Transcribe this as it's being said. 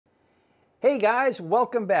Hey guys,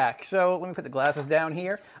 welcome back. So let me put the glasses down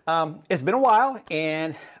here. It's been a while,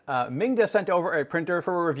 and Mingda sent over a printer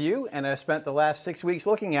for a review, and I spent the last 6 weeks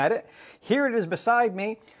looking at it. Here it is beside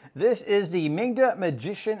me. This is the Mingda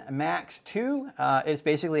Magician Max2. It's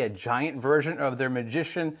basically a giant version of their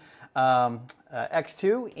Magician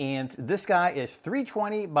X2, and this guy is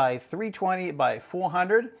 320 by 320 by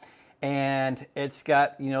 400. And it's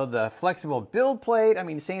got, the flexible build plate. I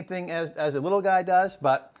mean, same thing as a little guy does,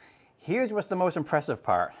 but here's what's the most impressive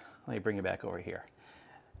part. Let me bring it back over here.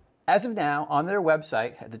 As of now, on their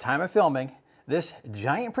website, at the time of filming, this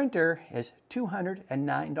giant printer is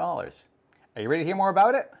 $209. Are you ready to hear more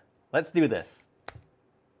about it? Let's do this.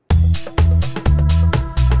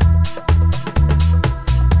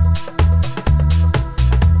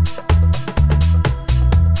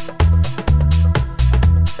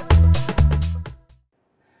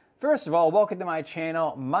 First of all, welcome to my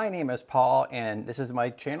channel. My name is Paul, and this is my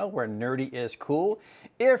channel where nerdy is cool.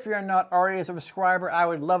 If you're not already a subscriber, I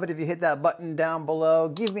would love it if you hit that button down below.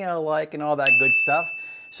 Give me a like and all that good stuff.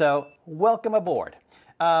 So, welcome aboard.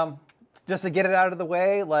 Just to get it out of the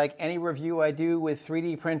way, like any review I do with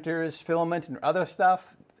 3D printers, filament, and other stuff,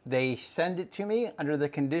 they send it to me under the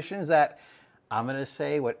conditions that I'm going to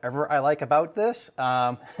say whatever I like about this.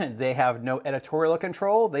 They have no editorial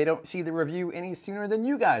control. They don't see the review any sooner than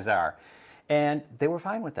you guys are. And they were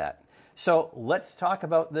fine with that. So let's talk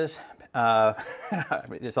about this.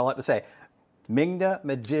 It's a lot to say. Mingda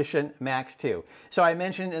Magician Max2. So I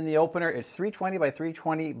mentioned in the opener, it's 320 by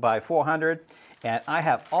 320 by 400. And I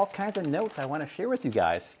have all kinds of notes I want to share with you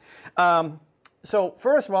guys. So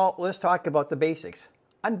first of all, let's talk about the basics.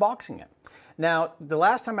 Unboxing it. Now, the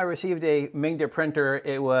last time I received a Mingda printer,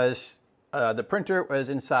 it was, the printer was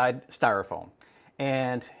inside styrofoam.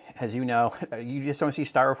 And as you know, you just don't see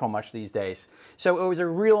styrofoam much these days. So it was a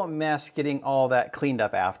real mess getting all that cleaned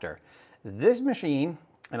up after. This machine,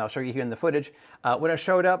 and I'll show you here in the footage, when it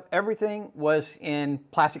showed up, everything was in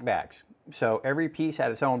plastic bags. So every piece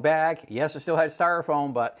had its own bag. Yes, it still had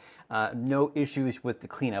styrofoam, but no issues with the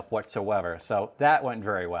cleanup whatsoever. So that went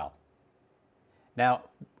very well. Now,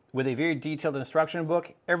 with a very detailed instruction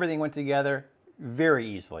book, everything went together very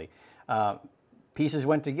easily. Pieces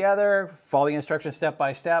went together, follow the instructions step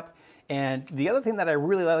by step. And the other thing that I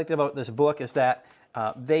really liked about this book is that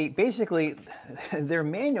they basically, their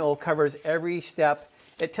manual covers every step.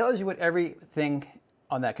 It tells you what everything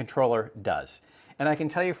on that controller does. And I can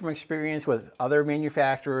tell you from experience with other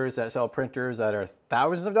manufacturers that sell printers that are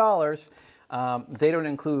thousands of dollars, they don't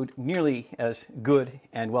include nearly as good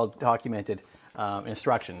and well documented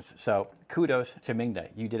instructions. So kudos to Mingda.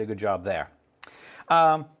 You did a good job there.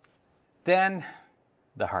 Then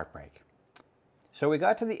the heartbreak. So we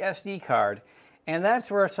got to the SD card, and that's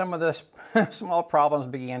where some of the small problems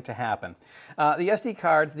began to happen. The SD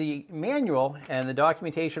card, the manual and the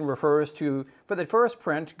documentation refers to, for the first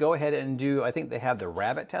print, go ahead and do, I think they have the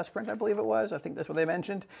rabbit test print, I believe it was. I think that's what they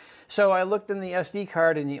mentioned. So I looked in the SD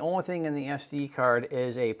card, and the only thing in the SD card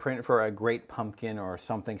is a print for a Great Pumpkin or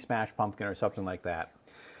something, Smash Pumpkin or something like that.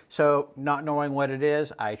 So not knowing what it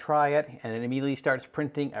is, I try it, and it immediately starts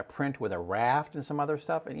printing a print with a raft and some other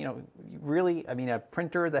stuff. And really, I mean, a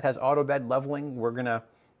printer that has auto bed leveling, we're gonna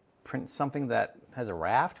print something that has a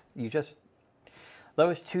raft?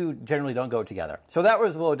 Those two generally don't go together. So that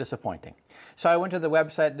was a little disappointing. So I went to the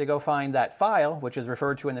website to go find that file, which is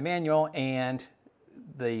referred to in the manual, and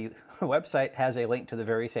the website has a link to the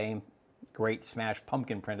very same Great Smash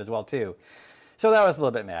Pumpkin print as well too. So that was a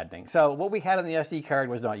little bit maddening. So what we had on the SD card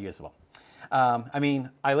was not usable. I mean,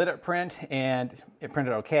 I let it print and it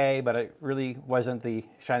printed okay, but it really wasn't the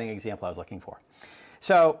shining example I was looking for.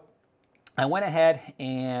 So I went ahead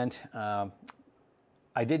and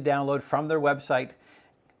I did download from their website.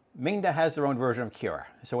 Mingda has their own version of Cura.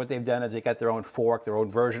 So what they've done is they got their own fork, their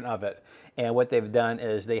own version of it. And what they've done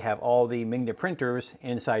is they have all the Mingda printers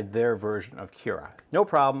inside their version of Cura. No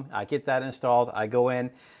problem. I get that installed. I go in.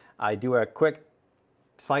 I do a quick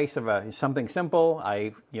slice of something simple.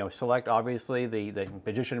 I select obviously the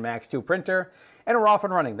Magician Max2 printer, and we're off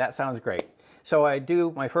and running. That sounds great. So I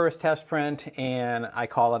do my first test print and I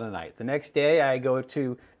call it a night. The next day I go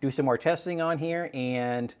to do some more testing on here,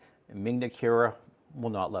 and Mingda Cura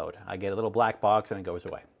will not load. I get a little black box and it goes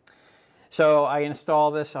away. So I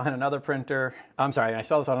install this on another printer. I'm sorry, I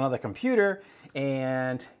install this on another computer,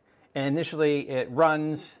 and initially it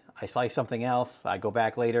runs. I slice something else. I go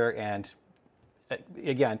back later, and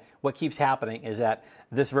again, what keeps happening is that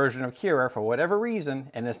this version of Cura, for whatever reason,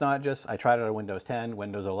 and it's not just, I tried it on Windows 10,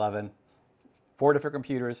 Windows 11, 4 different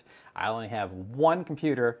computers. I only have one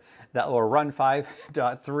computer that will run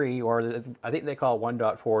 5.3, or I think they call it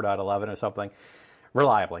 1.4.11 or something.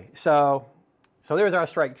 reliably. So there's our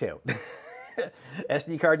strike too.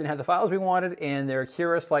 SD card didn't have the files we wanted, and their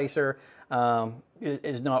Cura slicer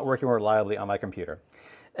is not working reliably on my computer.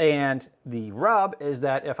 And the rub is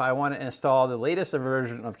that if I want to install the latest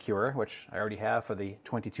version of Cura, which I already have for the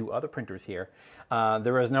 22 other printers here,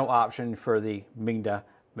 there is no option for the Mingda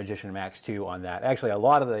Magician Max2 on that. Actually, a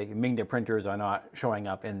lot of the Mingda printers are not showing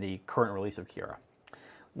up in the current release of Cura,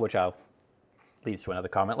 which leads to another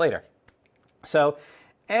comment later. So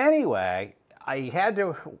anyway,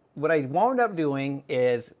 what I wound up doing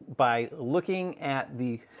is, by looking at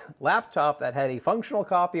the laptop that had a functional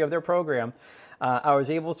copy of their program, I was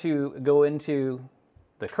able to go into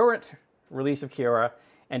the current release of Cura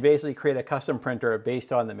and basically create a custom printer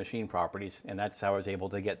based on the machine properties, and that's how I was able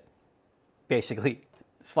to get basically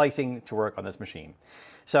slicing to work on this machine.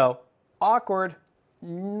 So awkward,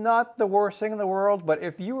 not the worst thing in the world, but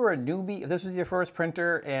if you were a newbie, if this was your first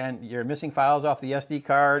printer and you're missing files off the SD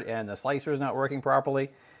card and the slicer is not working properly,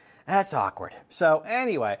 that's awkward. So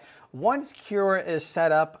anyway, once Cura is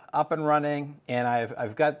set up and running, and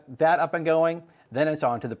I've got that up and going, then it's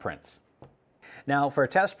on to the prints. Now for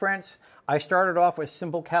test prints, I started off with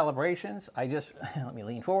simple calibrations. Let me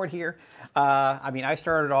lean forward here. I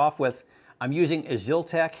started off with, I'm using a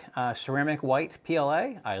Ziltech ceramic white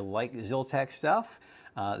PLA. I like Ziltech stuff.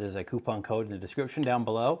 There's a coupon code in the description down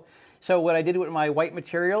below. So what I did with my white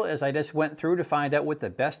material is I just went through to find out what the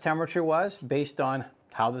best temperature was based on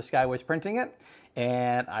how this guy was printing it.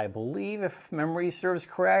 And I believe, if memory serves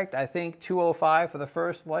correct, I think 205 for the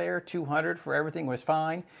first layer, 200 for everything was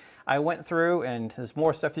fine. I went through, and there's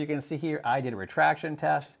more stuff you can see here. I did a retraction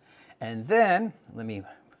test. And then, let me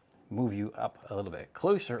move you up a little bit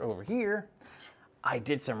closer over here. I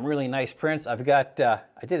did some really nice prints. I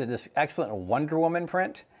did this excellent Wonder Woman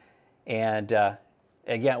print. And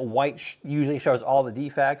again, white usually shows all the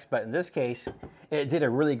defects, but in this case, it did a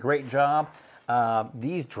really great job.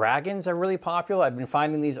 These dragons are really popular. I've been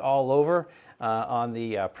finding these all over on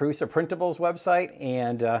the Prusa Printables website,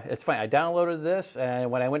 and it's funny. I downloaded this, and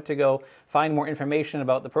when I went to go find more information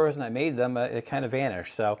about the person that made them, it kind of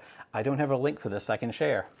vanished. So I don't have a link for this I can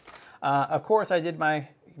share. Of course, I did my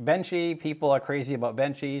Benchy. People are crazy about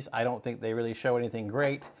Benchies. I don't think they really show anything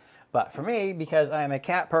great. But for me, because I am a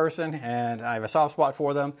cat person and I have a soft spot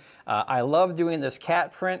for them, I love doing this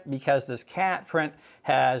cat print because this cat print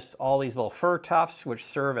has all these little fur tufts which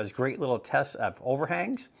serve as great little tests of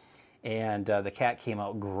overhangs. And the cat came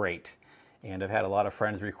out great. And I've had a lot of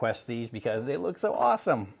friends request these because they look so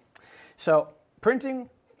awesome. So printing,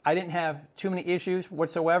 I didn't have too many issues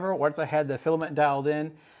whatsoever once I had the filament dialed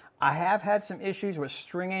in. I have had some issues with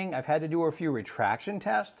stringing. I've had to do a few retraction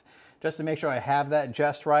tests just to make sure I have that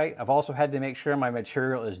just right. I've also had to make sure my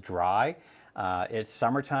material is dry. It's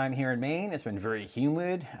summertime here in Maine. It's been very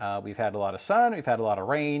humid. We've had a lot of sun. We've had a lot of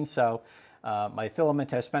rain. So my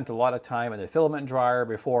filament has spent a lot of time in the filament dryer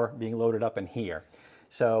before being loaded up in here.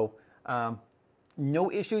 So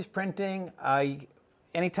no issues printing.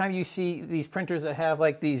 Anytime you see these printers that have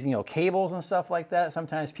like these, cables and stuff like that,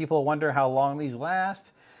 sometimes people wonder how long these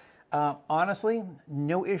last. Honestly,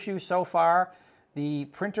 no issues so far. The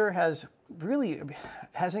printer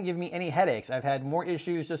hasn't given me any headaches. I've had more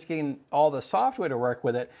issues just getting all the software to work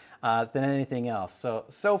with it than anything else.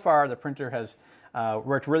 So far, the printer has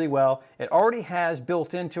worked really well. It already has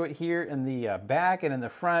built into it here in the back and in the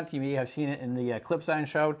front. You may have seen it in the clips I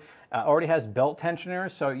showed. Already has belt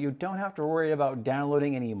tensioners, so you don't have to worry about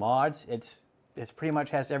downloading any mods. It's pretty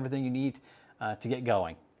much has everything you need to get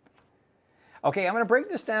going. Okay, I'm going to break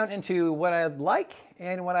this down into what I like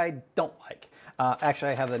and what I don't like.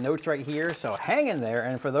 Actually, I have the notes right here, so hang in there.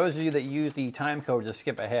 And for those of you that use the time code to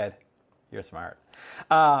skip ahead, you're smart.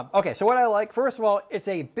 Okay, so what I like, first of all, it's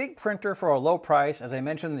a big printer for a low price. As I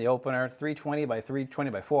mentioned in the opener, 320 by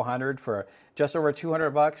 320 by 400 for just over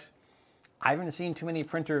 200 bucks. I haven't seen too many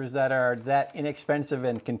printers that are that inexpensive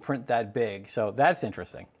and can print that big, so that's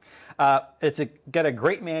interesting. It's got a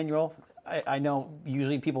great manual. I know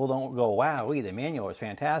usually people don't go, wow, the manual is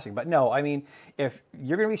fantastic. But no, I mean, if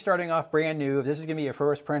you're going to be starting off brand new, if this is going to be your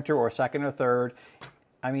first printer or second or third,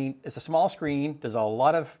 I mean, it's a small screen. There's a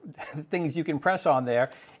lot of things you can press on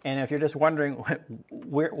there. And if you're just wondering,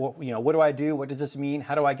 what do I do? What does this mean?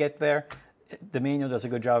 How do I get there? The manual does a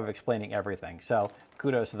good job of explaining everything. So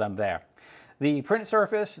kudos to them there. The print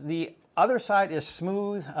surface, the other side is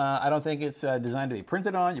smooth. I don't think it's designed to be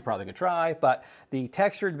printed on. You probably could try, but the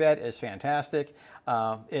textured bed is fantastic.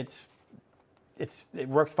 It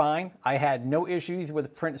works fine. I had no issues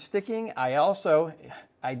with print sticking.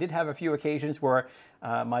 I did have a few occasions where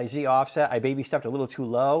my Z offset, I baby stepped a little too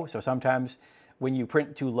low. So sometimes when you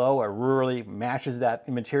print too low, it really mashes that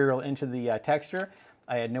material into the texture.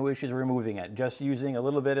 I had no issues removing it. Just using a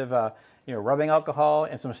little bit of rubbing alcohol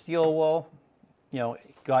and some steel wool,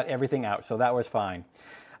 got everything out. So that was fine.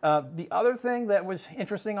 The other thing that was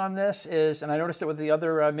interesting on this is, and I noticed it with the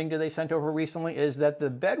other Mingda they sent over recently, is that the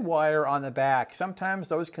bed wire on the back, sometimes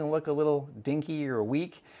those can look a little dinky or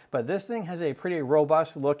weak, but this thing has a pretty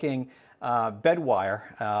robust looking bed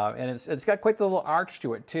wire, and it's got quite the little arch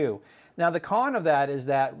to it too. Now the con of that is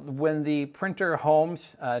that when the printer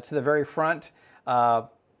homes to the very front,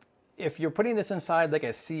 if you're putting this inside like a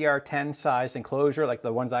CR10 size enclosure, like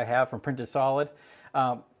the ones I have from Printed Solid,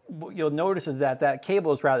 what you'll notice is that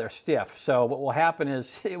cable is rather stiff. So what will happen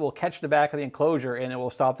is it will catch the back of the enclosure and it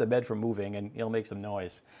will stop the bed from moving and it'll make some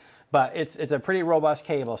noise. But it's a pretty robust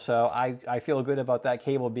cable, so I feel good about that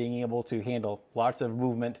cable being able to handle lots of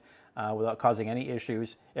movement without causing any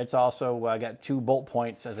issues. It's also got 2 bolt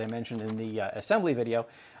points, as I mentioned in the assembly video,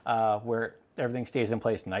 where everything stays in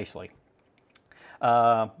place nicely.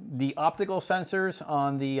 The optical sensors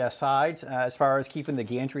on the sides, as far as keeping the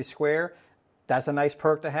gantry square, that's a nice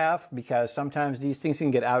perk to have, because sometimes these things can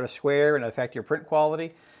get out of square and affect your print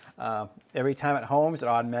quality. Every time it homes, it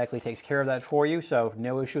automatically takes care of that for you, so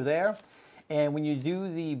no issue there. And when you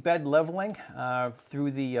do the bed leveling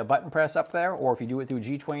through the button press up there, or if you do it through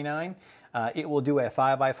G29, it will do a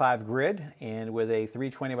 5x5 grid, and with a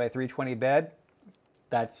 320 by 320 bed,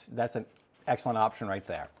 that's an excellent option right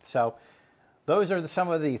there. So those are some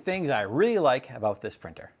of the things I really like about this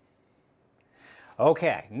printer.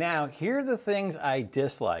 Okay, now here are the things I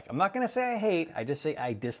dislike. I'm not going to say I hate, I just say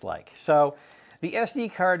I dislike. So the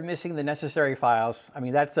SD card missing the necessary files, I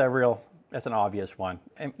mean, that's an obvious one.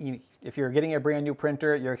 And if you're getting a brand new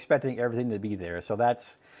printer, you're expecting everything to be there. So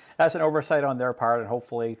that's an oversight on their part, and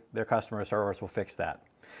hopefully their customer service will fix that.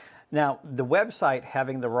 Now, the website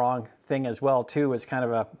having the wrong thing as well too is kind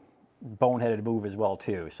of a boneheaded move as well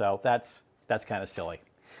too. So that's kind of silly.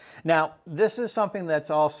 Now, this is something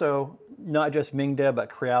that's also not just Mingda,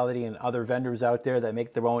 but Creality and other vendors out there that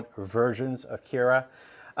make their own versions of Cura.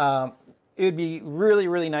 It would be really,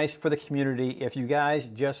 really nice for the community if you guys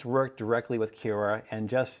just worked directly with Cura and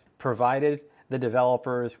just provided the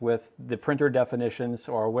developers with the printer definitions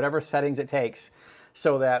or whatever settings it takes,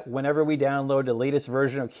 so that whenever we download the latest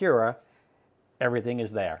version of Cura, everything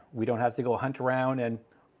is there. We don't have to go hunt around and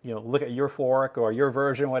look at your fork or your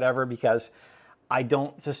version, whatever, because I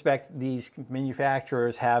don't suspect these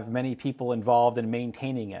manufacturers have many people involved in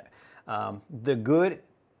maintaining it. The good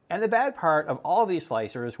and the bad part of all of these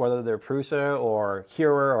slicers, whether they're Prusa or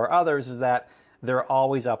Cura or others, is that they're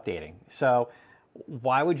always updating. So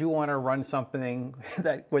why would you want to run something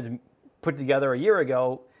that was put together a year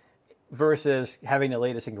ago versus having the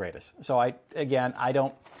latest and greatest? So I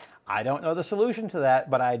don't know the solution to that,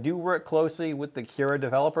 but I do work closely with the Cura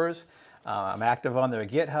developers. I'm active on their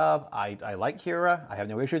GitHub. I like Cura. I have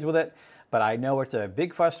no issues with it, but I know it's a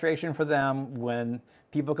big frustration for them when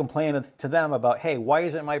people complain to them about, hey, why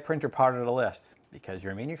isn't my printer part of the list? Because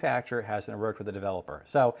your manufacturer hasn't worked with the developer.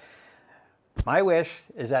 So my wish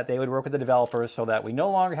is that they would work with the developers so that we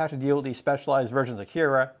no longer have to deal with these specialized versions of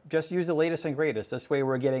Cura. Just use the latest and greatest. This way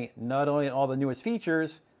we're getting not only all the newest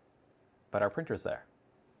features, but our printer's there.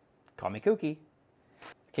 Call me kooky.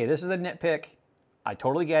 Okay, this is a nitpick. I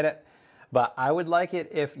totally get it. But I would like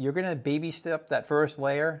it if you're going to baby step that first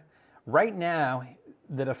layer. Right now,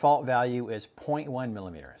 the default value is 0.1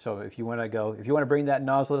 millimeter. So if you want to bring that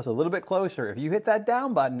nozzle just a little bit closer, if you hit that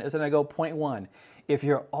down button, it's going to go 0.1. If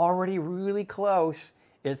you're already really close,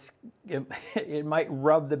 it might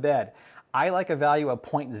rub the bed. I like a value of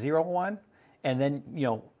 0.01, and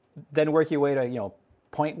then work your way to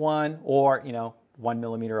 0.1 or 1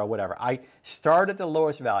 millimeter or whatever. I start at the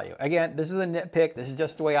lowest value. Again, this is a nitpick. This is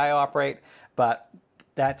just the way I operate, but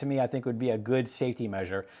that to me I think would be a good safety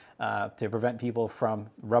measure to prevent people from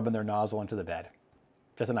rubbing their nozzle into the bed.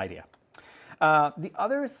 Just an idea. The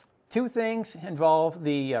other two things involve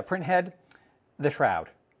the print head, the shroud.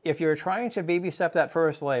 If you're trying to baby step that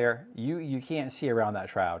first layer, you can't see around that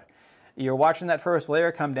shroud. You're watching that first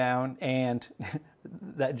layer come down and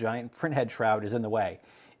that giant print head shroud is in the way.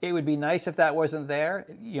 It would be nice if that wasn't there.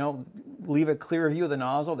 Leave a clear view of the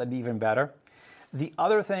nozzle. That'd be even better. The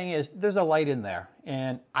other thing is there's a light in there,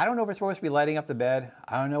 and I don't know if it's supposed to be lighting up the bed.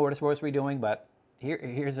 I don't know what it's supposed to be doing, but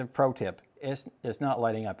here's a pro tip. It's not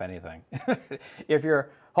lighting up anything. If you're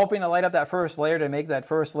hoping to light up that first layer to make that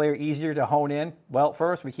first layer easier to hone in, well,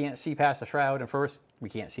 first, we can't see past the shroud, and first, we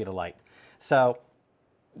can't see the light. So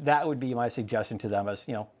that would be my suggestion to them is,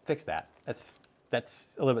 fix that. That's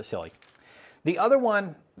a little bit silly. The other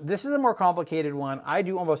one, this is a more complicated one. I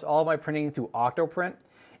do almost all of my printing through Octoprint,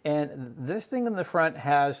 And this thing in the front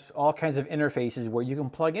has all kinds of interfaces where you can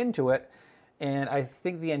plug into it. And I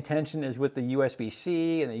think the intention is with the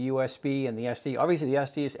USB-C and the USB and the SD. Obviously, the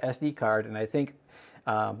SD is SD card, and I think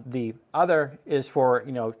the other is for,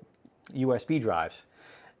 USB drives.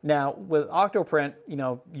 Now, with Octoprint,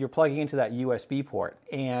 you're plugging into that USB port,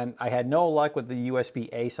 and I had no luck with the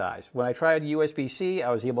USB-A size. When I tried USB-C,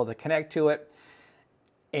 I was able to connect to it,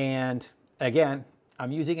 and again,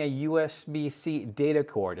 I'm using a USB-C data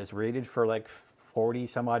cord. It's rated for like 40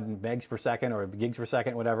 some odd megs per second or gigs per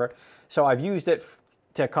second, whatever. So I've used it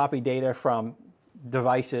to copy data from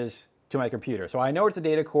devices to my computer. So I know it's a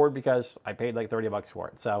data cord because I paid like 30 bucks for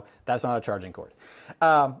it. So that's not a charging cord.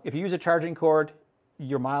 If you use a charging cord,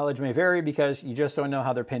 your mileage may vary because you just don't know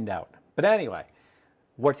how they're pinned out. But anyway,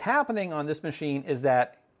 what's happening on this machine is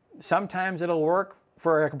that sometimes it'll work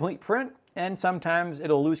for a complete print, and sometimes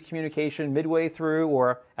it'll lose communication midway through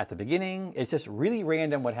or at the beginning. It's just really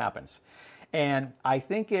random what happens. And I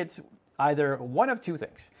think it's either one of two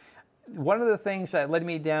things. One of the things that led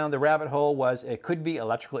me down the rabbit hole was it could be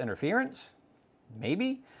electrical interference,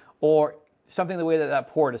 maybe, or something the way that that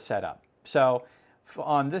port is set up. So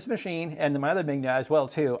on this machine and my other Mingda as well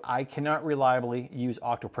too, I cannot reliably use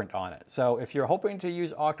Octoprint on it. So if you're hoping to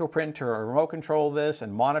use Octoprint to remote control this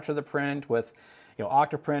and monitor the print with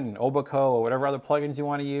Octoprint and Obico or whatever other plugins you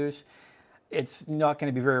want to use, it's not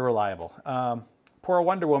going to be very reliable. Poor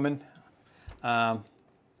Wonder Woman. I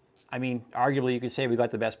mean, arguably you could say we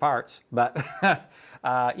got the best parts, but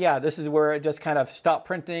yeah, this is where it just kind of stopped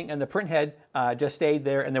printing and the print head just stayed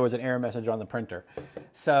there and there was an error message on the printer.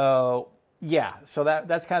 So yeah, so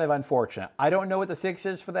that's kind of unfortunate. I don't know what the fix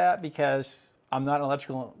is for that because I'm not an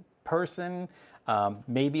electrical person.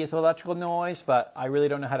 Maybe it's electrical noise, but I really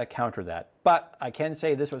don't know how to counter that. But I can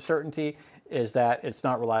say this with certainty is that it's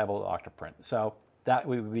not reliable with Octoprint. So that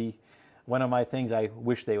would be one of my things I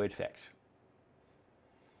wish they would fix.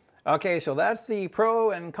 Okay, so that's the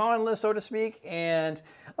pro and con list, so to speak. And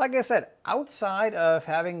like I said, outside of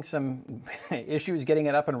having some issues getting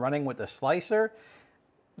it up and running with the slicer,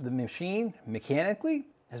 the machine mechanically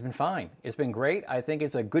has been fine. It's been great. I think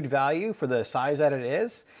it's a good value for the size that it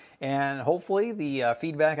is. And hopefully the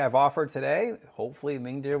feedback I've offered today, hopefully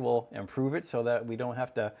Mingda will improve it so that we don't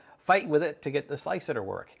have to fight with it to get the slicer to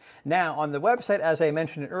work. Now on the website, as I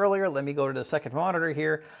mentioned earlier, let me go to the second monitor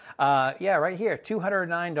here. Yeah, right here,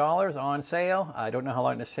 $209 on sale. I don't know how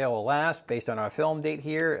long this sale will last based on our film date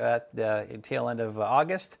here at the tail end of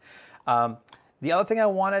August. The other thing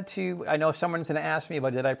I know someone's going to ask me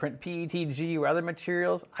about, did I print PETG or other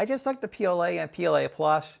materials? I just like the PLA and PLA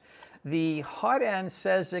Plus. The hot end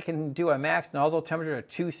says it can do a max nozzle temperature of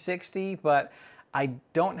 260, but I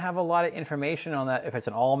don't have a lot of information on that. If it's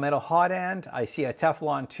an all metal hot end, I see a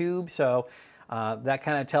Teflon tube, so that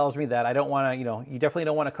kind of tells me that I don't want to, you definitely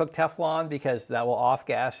don't want to cook Teflon because that will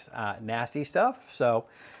off-gas nasty stuff. So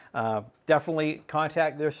definitely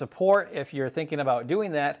contact their support if you're thinking about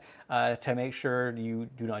doing that to make sure you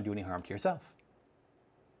do not do any harm to yourself.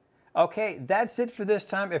 Okay, that's it for this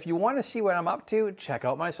time. If you want to see what I'm up to, check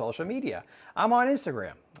out my social media. I'm on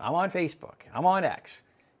Instagram, I'm on Facebook, I'm on X,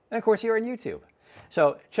 and of course here on YouTube.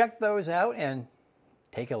 So check those out and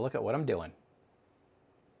take a look at what I'm doing.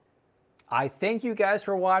 I thank you guys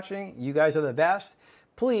for watching. You guys are the best.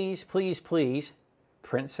 Please, please, please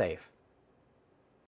print safe.